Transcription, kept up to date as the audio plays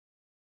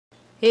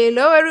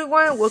Hello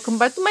everyone, welcome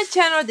back to my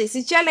channel. This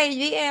is Ya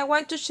Lady and I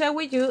want to share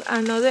with you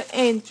another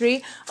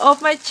entry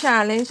of my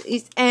challenge.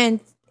 It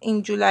ends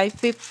in July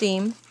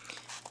 15.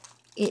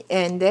 It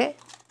ended.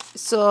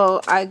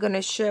 So I'm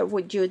gonna share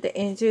with you the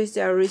entries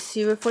that I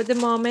received for the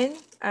moment.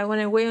 I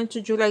wanna wait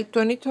until July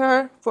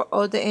 23rd for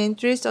all the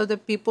entries of the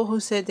people who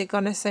said they're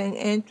gonna send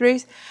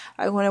entries.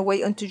 I wanna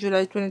wait until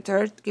July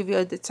 23rd to give you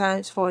all the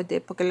times for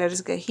the Poké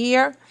Letters get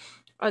here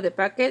or the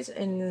package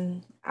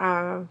and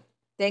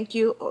thank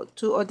you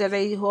to all the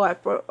ladies who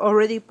have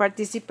already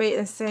participated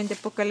and sent the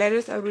Poké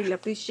Letters. I really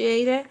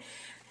appreciate it.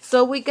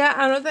 So we got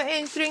another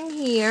entry in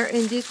here,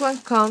 and this one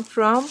comes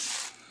from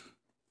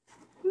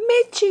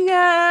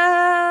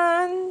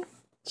Michigan.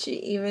 She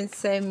even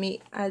sent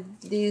me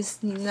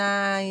this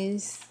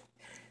nice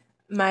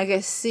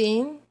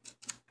magazine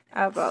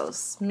about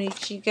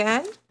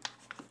Michigan.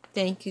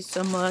 Thank you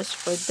so much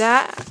for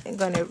that. I'm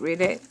gonna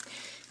read it.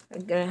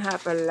 I'm gonna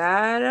have a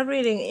lot of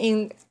reading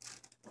in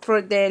for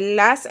the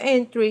last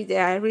entry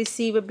that I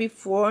received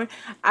before.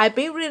 I've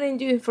been reading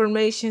the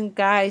information,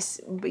 guys.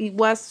 It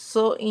was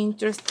so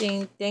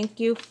interesting. Thank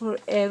you for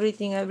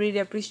everything. I really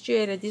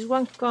appreciate it. This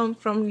one comes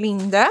from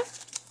Linda.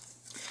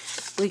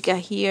 We got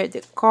here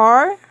the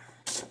card.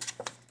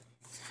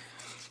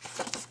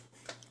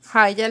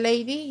 Hi, ya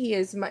lady.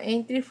 Here's my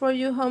entry for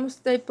you,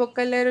 Homestay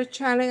Poké Letter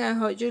Challenge. I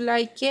hope you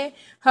like it.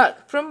 Hug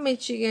from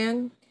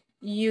Michigan.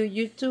 You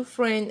YouTube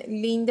friend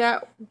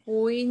Linda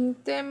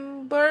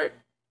Wintenberg.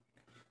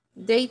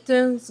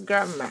 Dayton's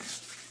grandma.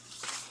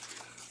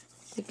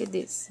 Look at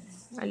this,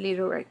 a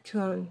little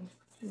raccoon,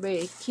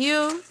 very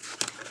cute.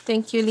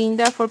 Thank you,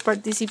 Linda, for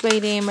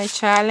participating in my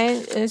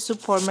challenge and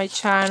support my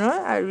channel.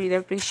 I really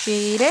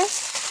appreciate it.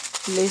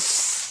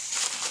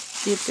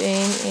 Let's dip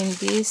in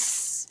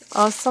this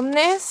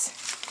awesomeness.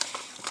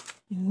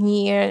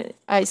 Here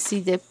I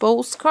see the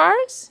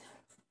postcards,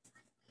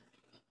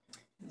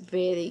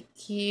 very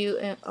cute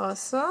and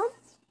awesome.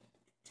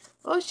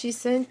 Oh, she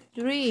sent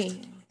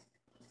 3.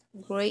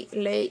 Great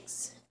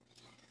Lakes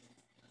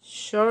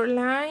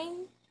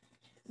shoreline,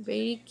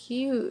 very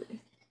cute,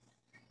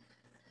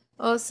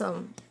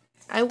 awesome.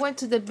 I went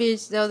to the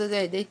beach the other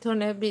day,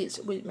 Daytona Beach,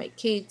 with my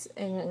kids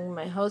and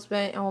my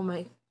husband. Oh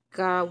my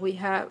god, we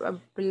have a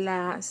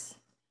blast.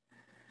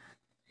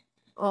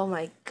 Oh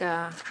my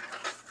god,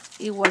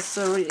 it was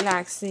so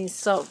relaxing,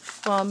 so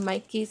fun. My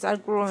kids are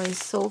growing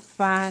so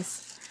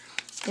fast.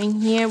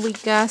 And here we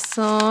got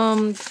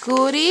some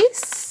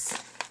goodies.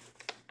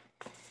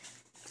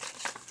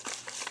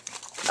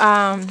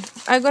 I'm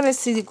gonna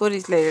see the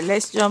goodies later.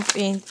 Let's jump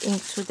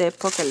into the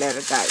Poké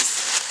Letter, guys.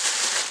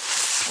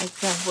 I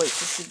can't wait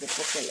to see the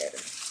Poké Letter.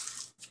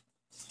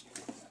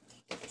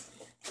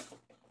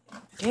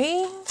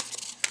 Okay.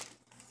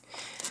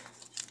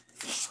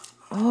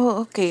 Oh,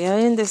 okay.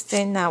 I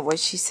understand now why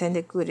she sent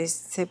the goodies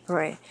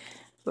separate.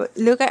 But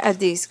look at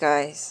this,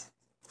 guys.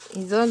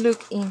 It don't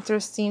look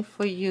interesting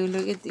for you.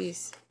 Look at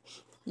this.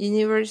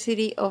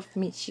 University of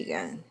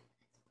Michigan.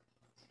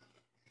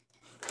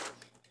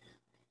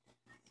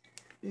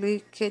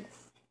 Look at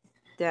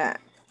that.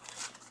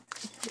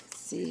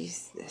 This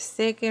is the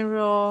second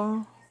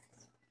row.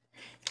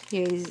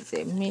 Here is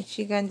the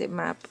Michigan, the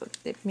map of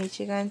the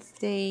Michigan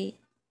State,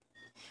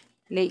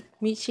 Lake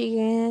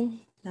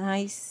Michigan,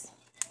 nice.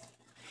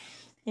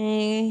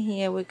 And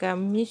here we got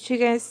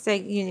Michigan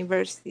State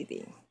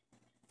University.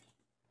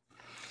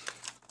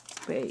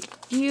 Very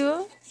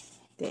cute.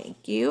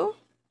 Thank you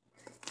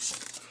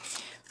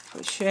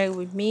for sharing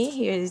with me.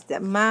 Here is the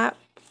map.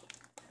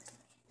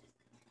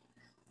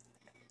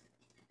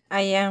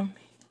 I am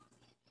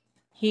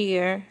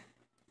here,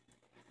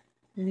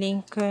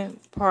 Lincoln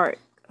Park.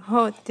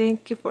 Oh,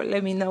 thank you for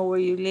letting me know where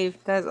you live.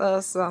 That's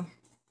awesome.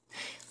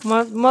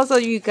 Most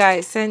of you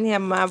guys send me a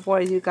map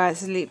where you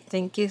guys live.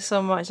 Thank you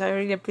so much. I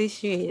really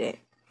appreciate it.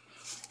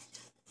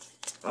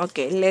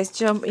 Okay, let's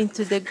jump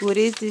into the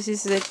goodies. This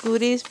is the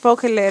goodies,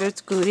 Poké Letters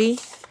goodie.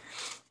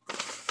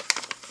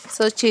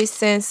 So she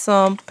sent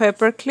some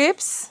paper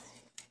clips,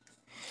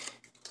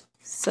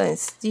 some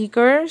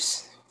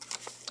stickers,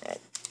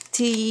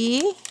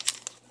 tea,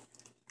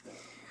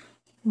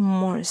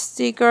 more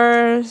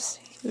stickers.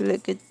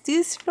 Look at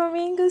this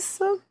flamingo,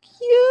 so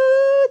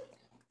cute.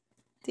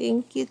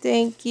 Thank you,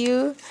 thank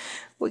you.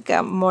 We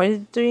got more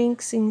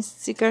drinks in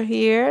sticker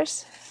here.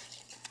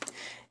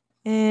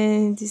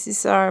 And this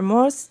is our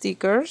more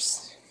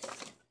stickers.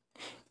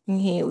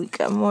 And here we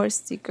got more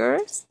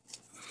stickers.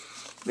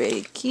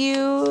 Very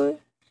cute.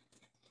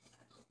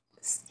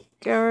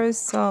 Stickers,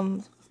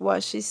 some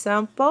washi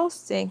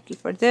samples. Thank you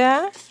for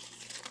that.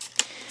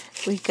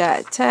 We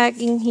got tag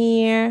in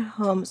here,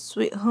 Home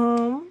Sweet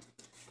Home.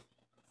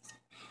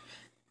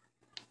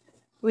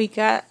 We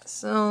got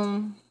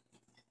some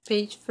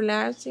page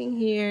flags in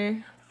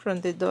here from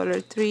the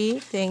Dollar Tree.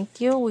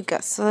 Thank you. We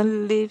got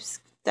some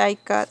lips die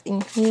cut in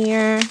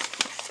here.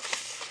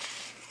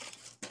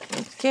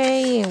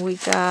 Okay, and we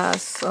got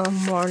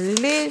some more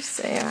lips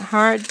and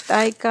hard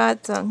die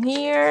cuts on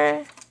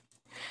here.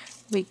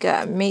 We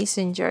got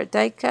mason jar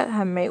die cut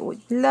handmade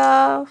with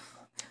love.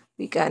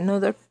 We got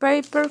another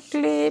paper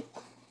clip.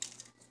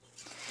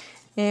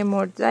 And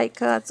more die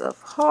cuts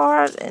of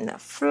heart and a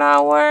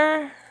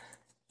flower.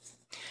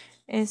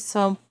 And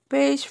some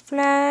page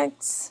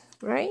flags,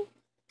 right?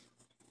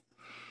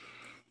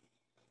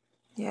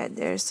 Yeah,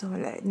 there's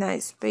some like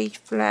nice page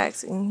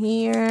flags in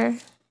here.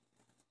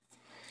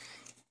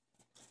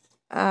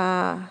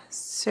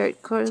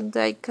 Circle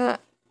die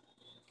cut.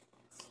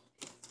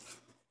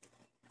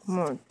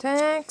 More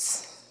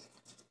tags.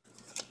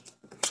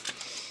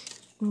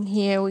 And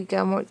here we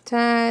got more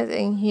tags.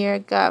 And here I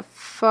got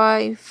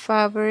 5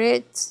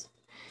 favorites.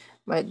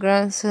 My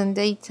grandson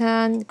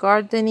Dayton,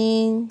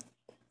 gardening,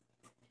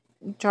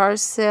 jar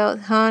sale,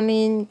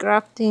 hunting,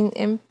 grafting,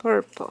 and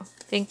purple.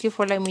 Thank you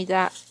for letting me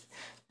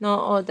know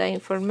all the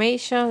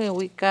information. And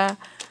we got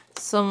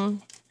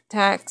some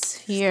tags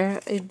here.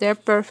 They're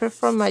perfect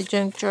for my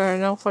junk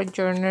journal, for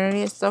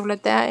journaling and stuff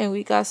like that. And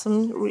we got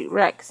some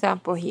rack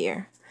sample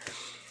here.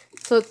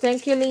 So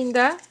thank you,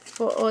 Linda,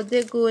 for all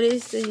the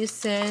goodies that you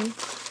sent,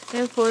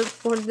 and for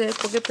the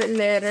pocket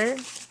letter.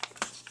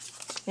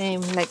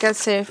 And like I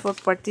said, for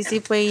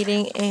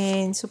participating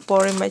and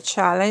supporting my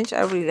challenge.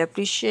 I really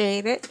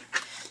appreciate it.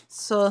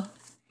 So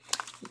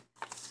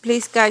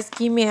please, guys,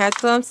 give me a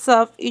thumbs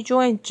up if you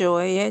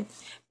enjoy it.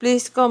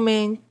 Please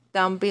comment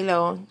down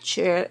below,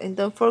 share, and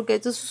don't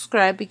forget to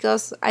subscribe,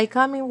 because I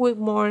come in with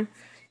more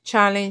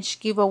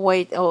challenge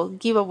giveaway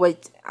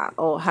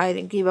or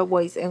hiding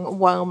giveaways in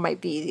one of my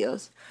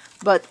videos.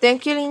 But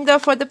thank you, Linda,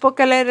 for the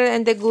pocket letter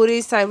and the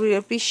goodies. I really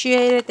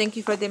appreciate it. Thank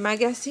you for the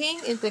magazine,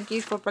 and thank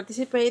you for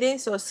participating.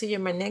 So see you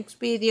in my next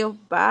video.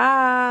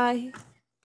 Bye.